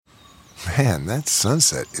Man, that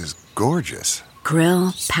sunset is gorgeous.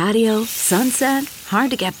 Grill, patio, sunset.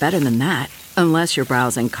 Hard to get better than that. Unless you're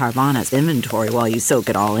browsing Carvana's inventory while you soak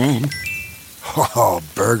it all in. Oh,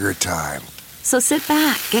 burger time. So sit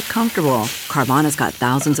back, get comfortable. Carvana's got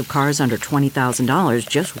thousands of cars under $20,000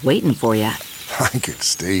 just waiting for you. I could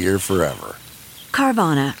stay here forever.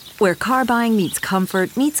 Carvana, where car buying meets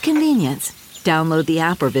comfort meets convenience. Download the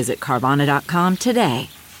app or visit Carvana.com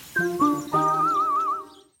today.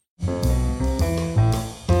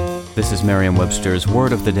 This is Merriam-Webster's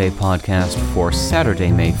Word of the Day podcast for Saturday,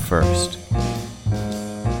 May 1st.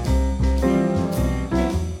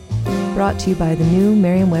 Brought to you by the new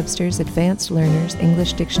Merriam-Webster's Advanced Learners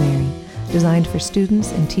English Dictionary, designed for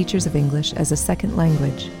students and teachers of English as a second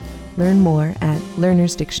language. Learn more at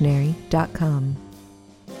learnersdictionary.com.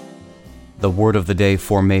 The word of the day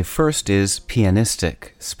for May 1st is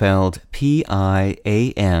pianistic, spelled P-I-A-N-I-S-T-I-C.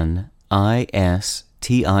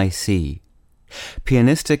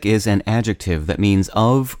 Pianistic is an adjective that means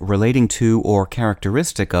of, relating to, or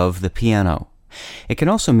characteristic of the piano. It can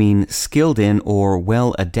also mean skilled in or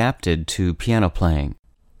well adapted to piano playing.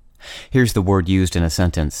 Here's the word used in a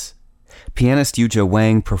sentence. Pianist Yuja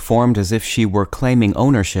Wang performed as if she were claiming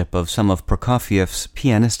ownership of some of Prokofiev's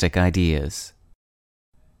pianistic ideas.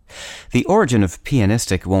 The origin of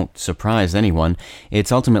pianistic won't surprise anyone.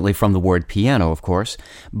 It's ultimately from the word piano, of course,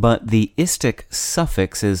 but the istic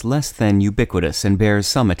suffix is less than ubiquitous and bears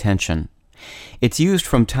some attention. It's used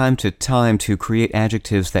from time to time to create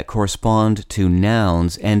adjectives that correspond to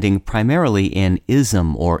nouns ending primarily in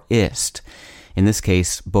ism or ist. In this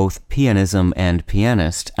case, both pianism and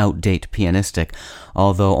pianist outdate pianistic,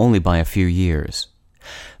 although only by a few years.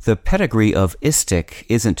 The pedigree of istic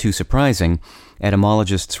isn't too surprising.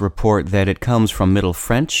 Etymologists report that it comes from Middle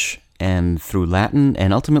French and through Latin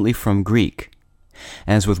and ultimately from Greek.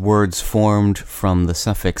 As with words formed from the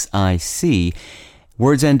suffix ic,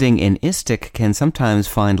 words ending in istic can sometimes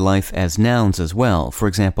find life as nouns as well, for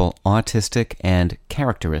example, autistic and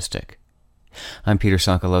characteristic. I'm Peter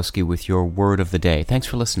Sokolowski with your Word of the Day. Thanks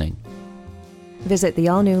for listening. Visit the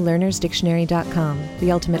all-new learnersdictionary.com,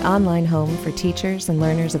 the ultimate online home for teachers and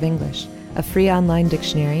learners of English. A free online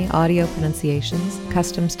dictionary, audio pronunciations,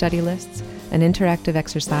 custom study lists, and interactive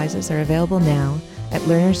exercises are available now at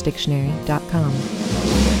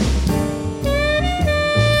learnersdictionary.com.